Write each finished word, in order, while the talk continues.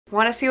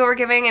Want to see what we're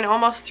giving an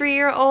almost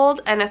 3-year-old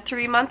and a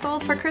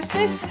 3-month-old for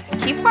Christmas?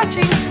 Keep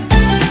watching.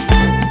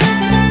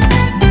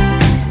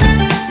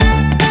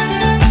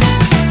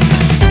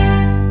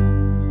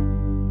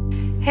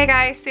 Hey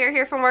guys, Sarah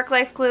here from Work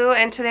Life Glue,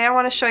 and today I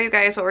want to show you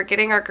guys what we're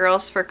getting our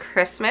girls for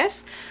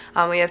Christmas.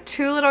 We have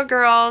 2 little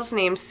girls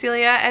named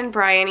Celia and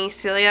Bryony.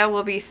 Celia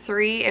will be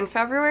 3 in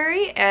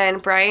February, and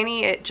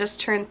Bryony, it just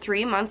turned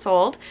 3 months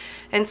old.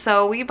 And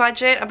so we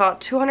budget about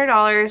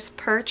 $200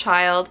 per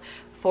child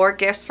for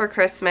gifts for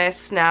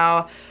Christmas.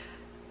 Now,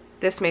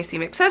 this may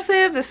seem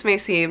excessive, this may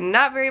seem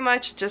not very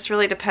much, it just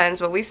really depends,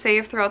 but we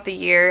save throughout the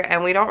year,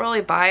 and we don't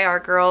really buy our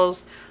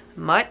girls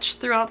much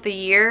throughout the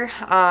year,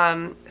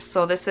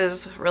 so this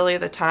is really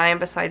the time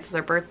besides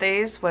their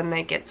birthdays when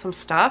they get some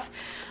stuff,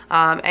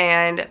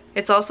 and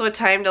it's also a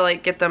time to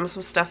like get them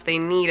some stuff they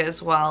need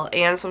as well,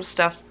 and some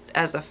stuff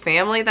as a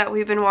family that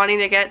we've been wanting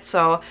to get,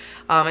 so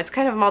it's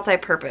kind of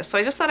multi-purpose. So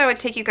I just thought I would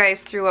take you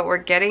guys through what we're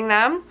getting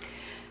them.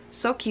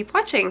 So keep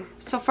watching.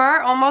 So for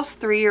our almost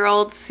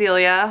 3-year-old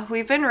Celia,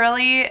 we've been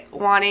really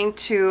wanting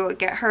to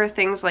get her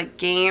things like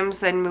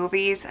games and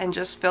movies and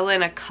just fill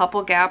in a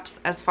couple gaps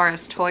as far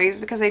as toys,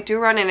 because I do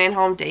run an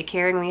in-home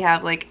daycare and we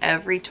have like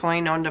every toy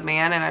known to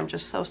man, and I'm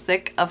just so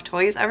sick of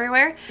toys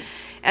everywhere.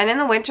 And in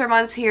the winter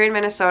months here in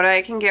Minnesota,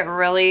 it can get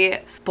really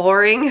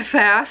boring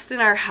fast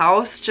in our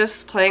house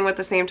just playing with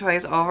the same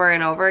toys over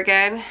and over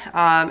again.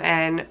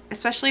 And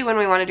especially when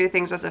we want to do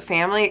things as a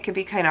family, it can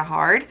be kind of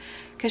hard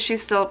because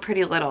she's still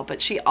pretty little.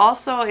 But she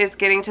also is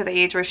getting to the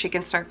age where she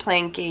can start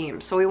playing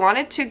games. So we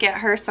wanted to get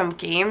her some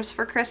games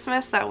for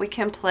Christmas that we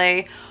can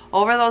play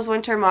over those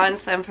winter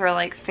months and for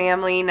like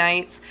family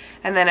nights.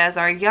 And then as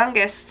our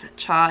youngest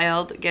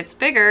child gets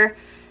bigger,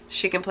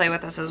 she can play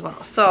with us as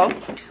well. So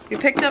we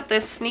picked up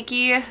this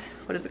sneaky,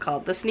 what is it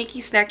called? The Sneaky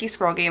Snacky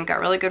Scroll game. Got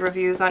really good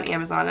reviews on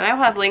Amazon, and I'll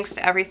have links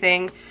to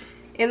everything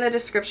in the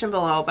description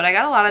below. But I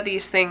got a lot of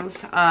these things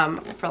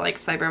for like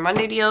Cyber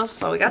Monday deals,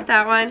 so we got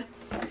that one.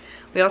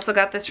 We also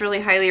got this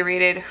really highly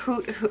rated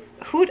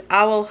Hoot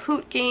Owl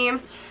Hoot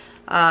game.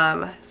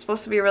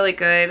 Supposed to be really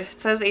good.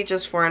 It says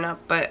ages 4 and up,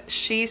 but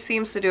she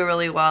seems to do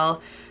really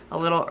well a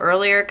little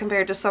earlier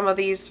compared to some of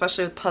these,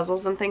 especially with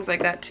puzzles and things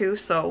like that too.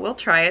 So we'll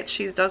try it.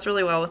 She does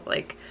really well with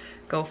like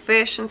Go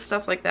Fish and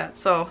stuff like that.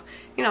 So,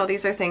 you know,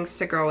 these are things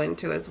to grow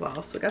into as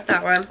well. So we got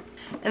that one.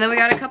 And then we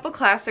got a couple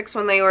classics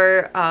when they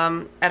were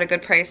at a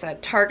good price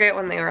at Target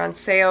when they were on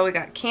sale. We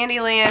got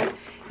Candyland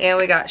and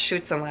we got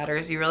Chutes and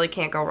Ladders. You really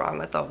can't go wrong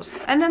with those.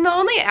 And then the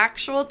only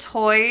actual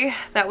toy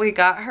that we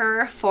got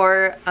her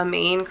for a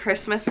main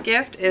Christmas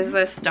gift is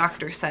this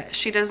doctor set.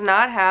 She does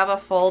not have a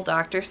full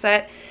doctor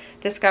set.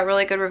 This got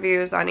really good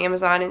reviews on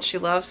Amazon, and she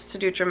loves to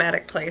do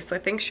dramatic play, so I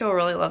think she'll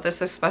really love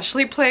this,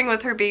 especially playing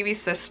with her baby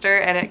sister.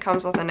 And it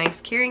comes with a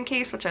nice carrying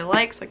case, which I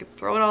like, so I could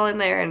throw it all in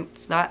there and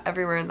it's not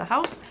everywhere in the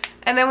house.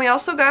 And then we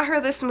also got her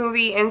this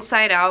movie,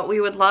 Inside Out.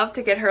 We would love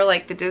to get her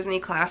like the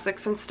Disney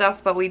classics and stuff,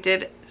 but we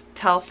did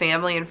tell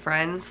family and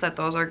friends that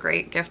those are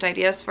great gift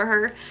ideas for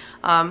her,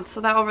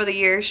 so that over the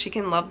years she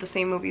can love the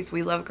same movies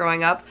we loved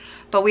growing up.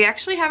 But we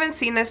actually haven't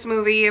seen this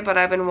movie, but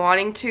I've been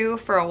wanting to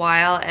for a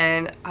while,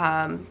 and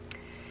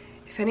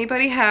if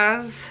anybody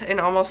has an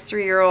almost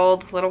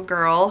 3-year-old little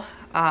girl,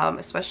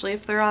 especially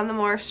if they're on the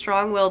more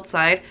strong-willed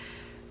side,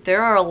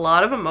 there are a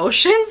lot of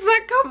emotions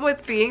that come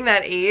with being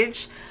that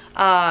age.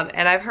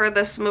 And I've heard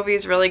this movie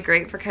is really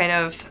great for kind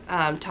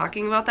of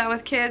talking about that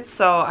with kids,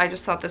 so I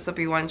just thought this would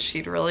be one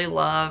she'd really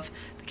love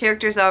the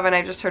characters of, and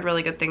I just heard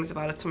really good things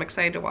about it, so I'm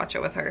excited to watch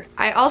it with her.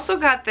 I also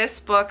got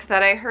this book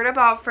that I heard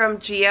about from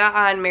Gia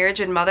on Marriage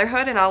and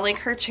Motherhood, and I'll link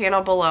her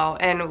channel below.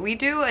 And we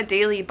do a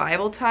daily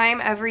Bible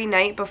time every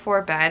night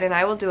before bed, and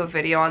I will do a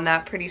video on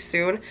that pretty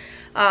soon.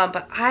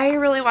 But I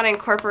really want to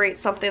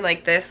incorporate something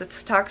like this. It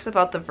talks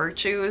about the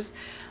virtues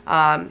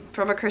from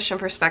a Christian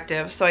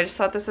perspective, so I just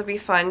thought this would be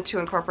fun to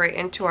incorporate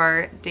into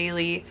our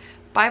daily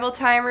Bible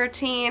time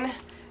routine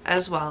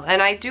as well.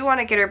 And I do want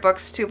to get her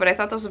books too, but I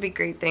thought those would be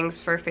great things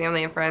for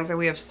family and friends, and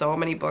we have so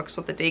many books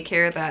with the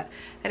daycare that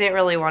I didn't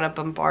really want to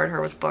bombard her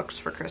with books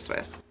for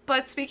Christmas.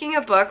 But speaking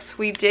of books,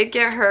 we did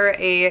get her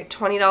a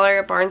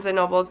 $20 Barnes &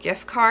 Noble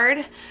gift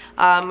card.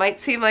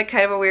 Might seem like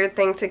kind of a weird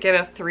thing to get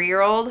a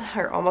 3-year-old,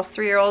 or almost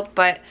 3-year-old,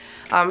 but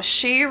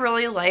she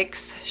really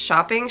likes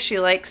shopping. She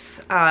likes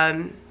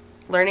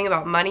learning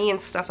about money and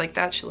stuff like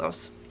that. She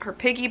loves her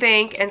piggy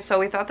bank, and so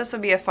we thought this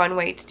would be a fun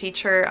way to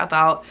teach her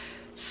about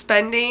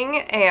spending,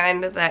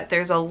 and that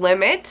there's a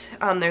limit,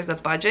 there's a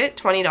budget,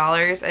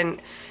 $20,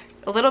 and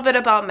a little bit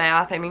about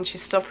math. I mean,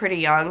 she's still pretty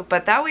young,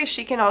 but that way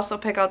she can also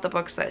pick out the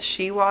books that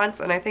she wants,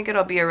 and I think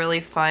it'll be a really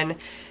fun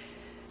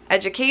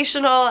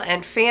educational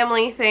and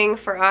family thing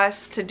for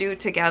us to do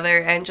together,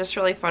 and just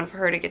really fun for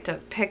her to get to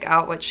pick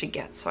out what she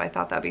gets. So I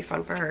thought that'd be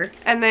fun for her.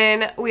 And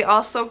then we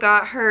also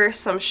got her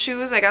some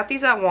shoes. I got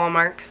these at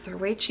Walmart because they're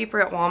way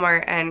cheaper at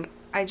Walmart, and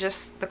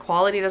the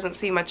quality doesn't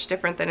seem much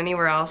different than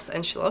anywhere else,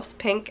 and she loves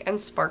pink and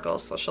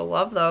sparkles, so she'll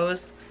love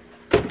those.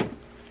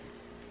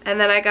 And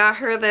then I got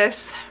her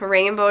this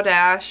Rainbow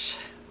Dash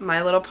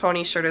My Little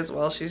Pony shirt as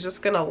well. She's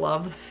just gonna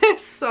love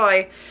this. So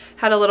I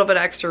had a little bit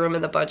of extra room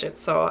in the budget,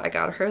 so I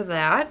got her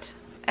that.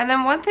 And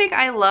then one thing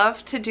I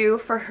love to do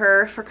for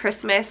her for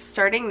Christmas,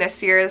 starting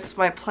this year, is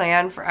my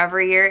plan for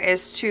every year,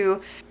 is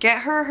to get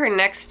her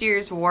next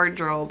year's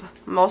wardrobe,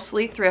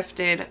 mostly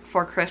thrifted,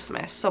 for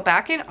Christmas. So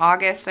back in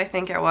August, I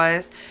think it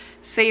was,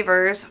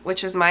 Savers,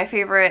 which is my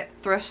favorite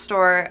thrift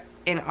store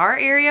in our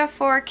area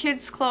for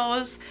kids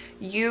clothes,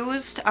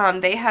 used,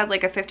 they had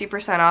like a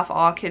 50% off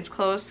all kids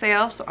clothes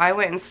sale. So I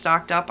went and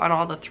stocked up on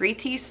all the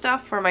 3T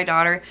stuff for my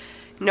daughter,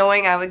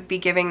 knowing I would be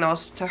giving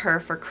those to her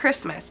for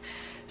Christmas.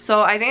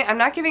 So I'm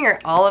not giving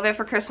her all of it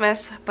for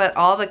Christmas, but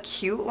all the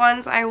cute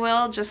ones I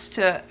will, just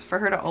for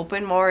her to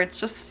open more. It's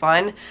just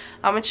fun.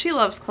 And she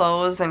loves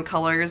clothes and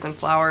colors and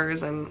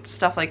flowers and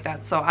stuff like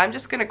that. So I'm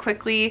just gonna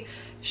quickly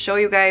show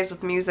you guys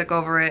with music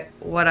over it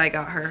what I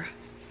got her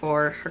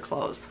for her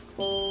clothes.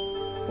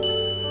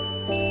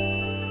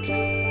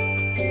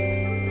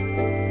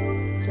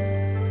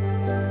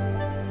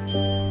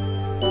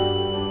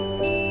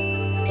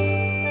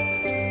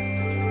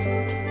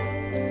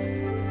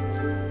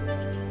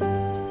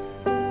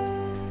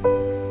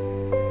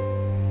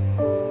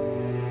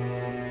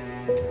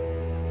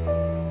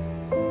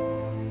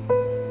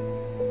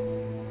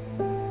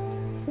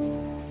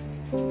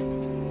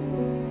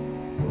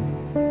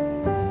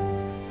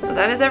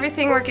 That is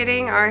everything we're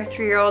getting our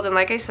 3-year-old, and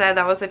like I said,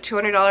 that was a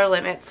 $200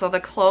 limit. So the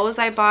clothes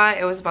I bought,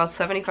 it was about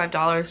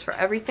 $75 for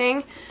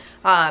everything.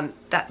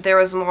 That there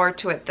was more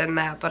to it than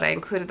that, but I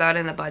included that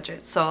in the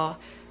budget. So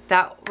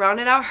that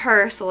rounded out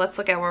her. So let's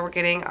look at where we're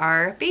getting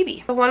our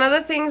baby. So one of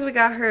the things we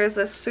got her is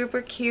this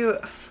super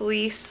cute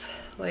fleece,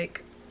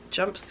 like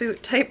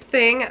jumpsuit type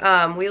thing.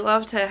 We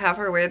love to have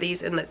her wear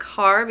these in the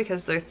car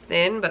because they're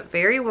thin but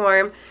very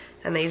warm,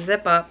 and they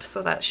zip up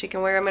so that she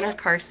can wear them in her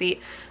car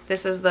seat.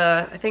 This is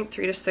the, I think,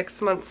 3 to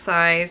 6 month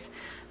size.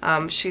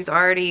 She's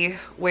already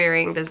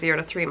wearing the 0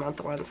 to 3 month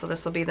one, so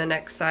this will be the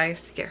next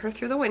size to get her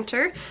through the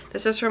winter.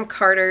 This is from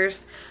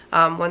Carter's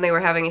when they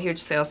were having a huge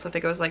sale, so I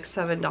think it was like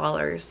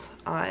 $7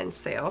 on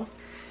sale.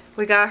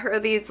 We got her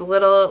these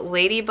little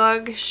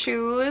ladybug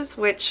shoes,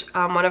 which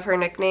one of her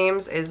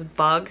nicknames is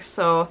Bug,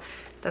 so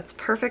that's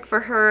perfect for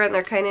her, and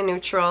they're kind of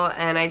neutral,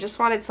 and I just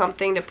wanted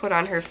something to put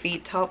on her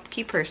feet to help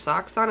keep her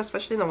socks on,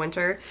 especially in the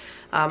winter.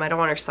 I don't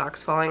want her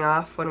socks falling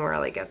off when we're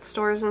like at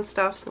stores and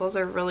stuff, so those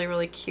are really,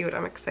 really cute.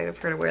 I'm excited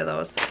for her to wear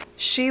those.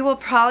 She will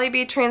probably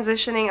be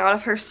transitioning out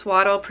of her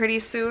swaddle pretty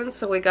soon,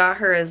 so we got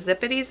her a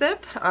zippity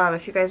zip.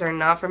 If you guys are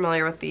not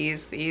familiar with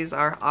these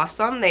are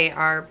awesome. They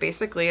are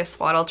basically a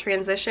swaddle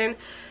transition.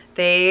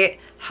 They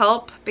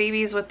help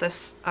babies with the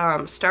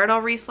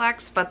startle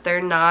reflex, but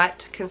they're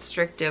not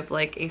constrictive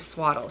like a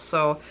swaddle.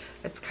 So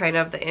it's kind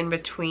of the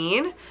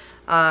in-between.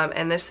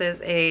 And this is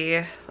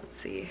a, let's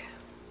see,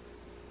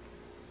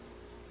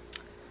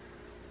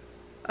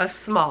 a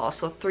small,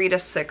 so 3 to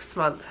 6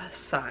 month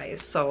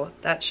size. So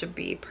that should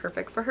be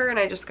perfect for her. And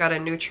I just got a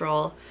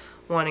neutral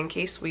one in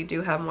case we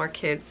do have more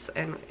kids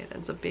and it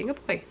ends up being a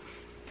boy.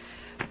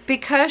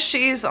 Because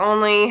she's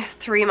only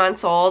 3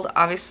 months old,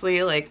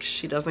 obviously, like,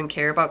 she doesn't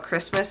care about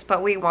Christmas,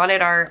 but we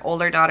wanted our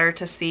older daughter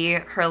to see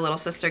her little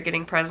sister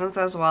getting presents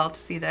as well, to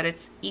see that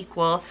it's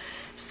equal.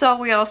 So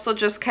we also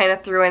just kind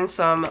of threw in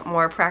some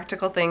more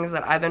practical things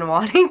that I've been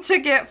wanting to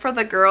get for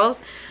the girls.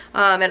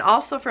 And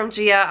also from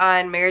Gia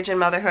on Marriage and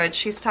Motherhood,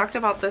 she's talked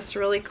about this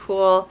really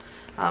cool,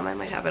 I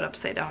might have it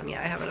upside down.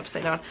 Yeah, I have it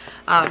upside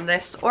down.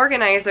 This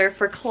organizer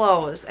for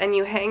clothes, and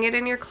you hang it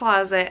in your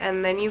closet,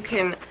 and then you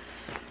can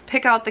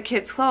pick out the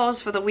kids'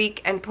 clothes for the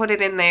week and put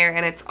it in there,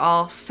 and it's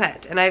all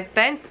set. And I've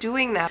been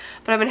doing that,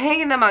 but I've been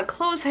hanging them on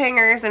clothes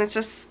hangers, and it's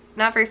just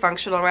not very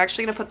functional. We're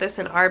actually gonna put this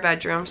in our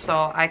bedroom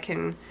so I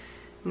can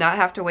not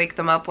have to wake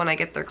them up when I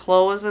get their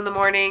clothes in the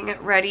morning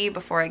ready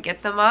before I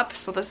get them up.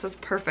 So this is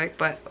perfect,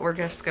 but we're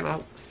just gonna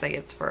say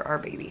it's for our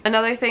baby.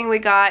 Another thing we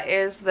got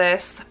is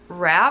this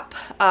wrap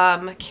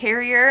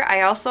carrier.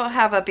 I also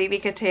have a baby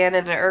Catan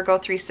and an Ergo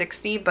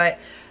 360, but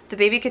the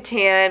baby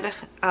Catan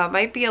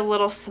might be a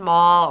little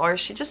small, or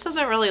she just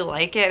doesn't really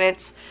like it, and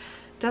it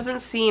doesn't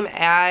seem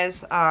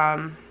as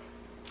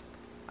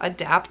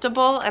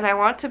adaptable, and I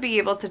want to be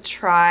able to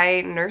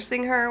try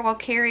nursing her while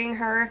carrying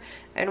her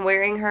and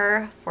wearing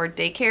her for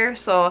daycare.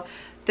 So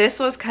this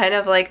was kind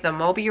of like the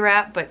Moby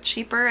wrap, but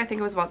cheaper. I think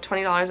it was about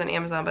 $20 on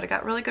Amazon, but it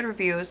got really good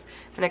reviews,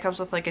 and it comes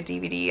with like a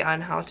DVD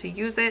on how to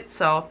use it,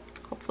 so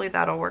hopefully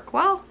that'll work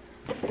well.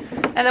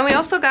 And then we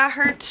also got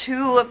her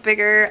 2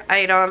 bigger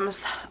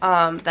items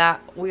that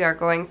we are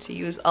going to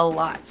use a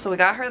lot. So we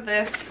got her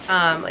this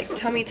like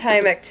tummy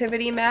time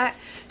activity mat.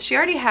 She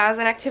already has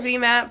an activity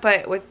mat,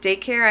 but with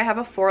daycare I have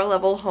a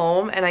 4-level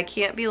home, and I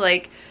can't be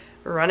like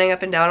running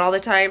up and down all the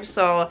time.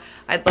 So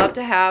I'd love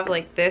to have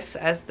like this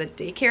as the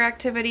daycare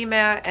activity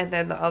mat, and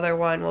then the other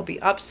one will be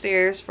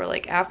upstairs for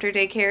like after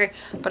daycare.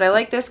 But I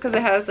like this because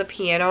it has the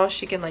piano.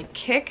 She can like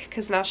kick,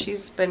 because now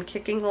she's been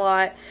kicking a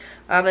lot.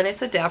 And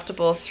it's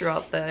adaptable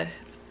throughout the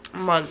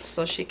months,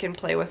 so she can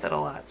play with it a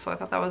lot. So I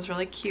thought that was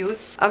really cute.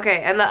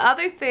 Okay, and the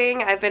other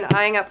thing I've been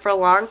eyeing up for a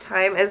long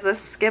time is this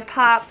Skip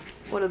Hop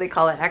what do they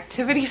call it,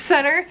 activity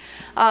center.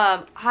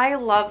 I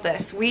love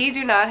this. We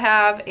do not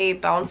have a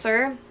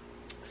bouncer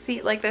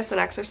seat like this, an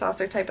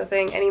exerciser type of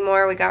thing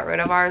anymore. We got rid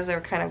of ours. They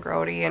were kind of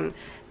grody and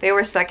they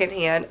were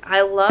secondhand.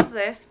 I love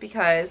this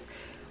because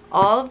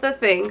all of the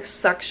things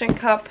suction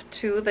cup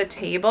to the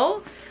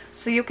table,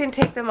 so you can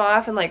take them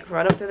off and like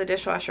run them through the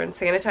dishwasher and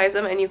sanitize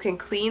them, and you can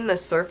clean the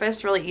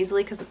surface really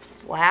easily because it's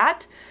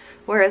flat.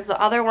 Whereas the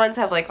other ones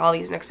have like all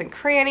these nooks and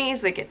crannies.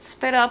 They get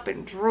spit up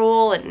and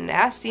drool and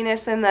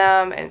nastiness in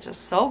them, and it's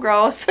just so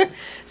gross.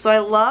 So I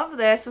love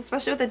this,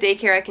 especially with the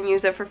daycare. I can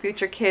use it for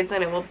future kids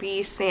and it will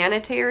be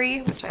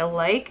sanitary, which I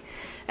like.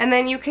 And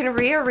then you can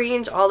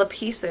rearrange all the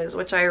pieces,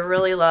 which I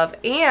really love.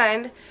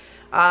 And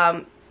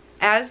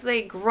as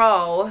they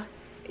grow,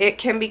 it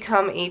can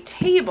become a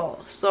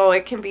table. So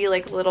it can be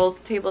like a little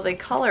table they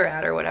color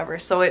at or whatever.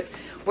 So it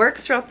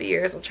works throughout the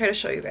years. I'll try to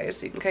show you guys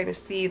so you can kind of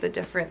see the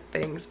different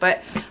things.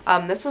 But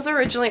this was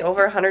originally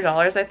over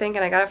 $100, I think,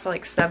 and I got it for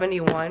like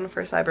 $71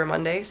 for Cyber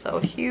Monday. So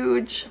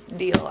huge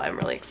deal. I'm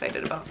really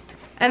excited about.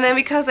 And then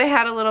because I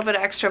had a little bit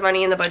of extra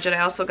money in the budget,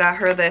 I also got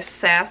her this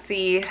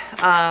sassy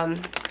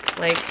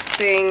like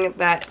thing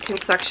that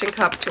can suction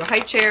cup to a high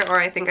chair, or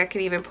I think I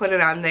could even put it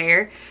on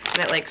there and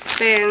it like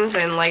spins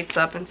and lights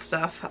up and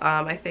stuff,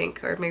 I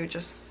think, or maybe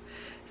just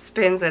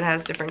spins and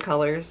has different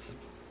colors.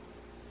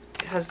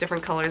 It has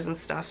different colors and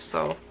stuff,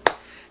 so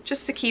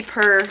just to keep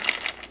her,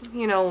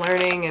 you know,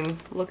 learning and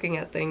looking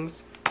at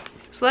things.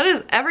 So that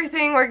is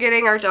everything we're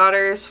getting our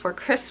daughters for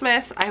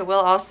Christmas. I will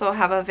also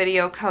have a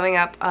video coming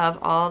up of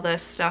all the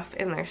stuff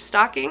in their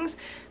stockings.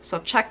 So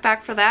check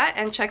back for that,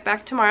 and check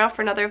back tomorrow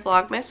for another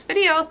Vlogmas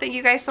video. Thank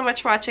you guys so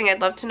much for watching.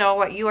 I'd love to know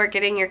what you are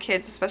getting your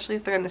kids, especially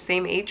if they're in the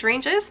same age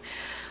ranges.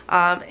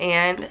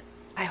 And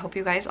I hope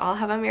you guys all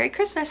have a Merry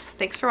Christmas.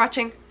 Thanks for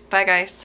watching. Bye guys.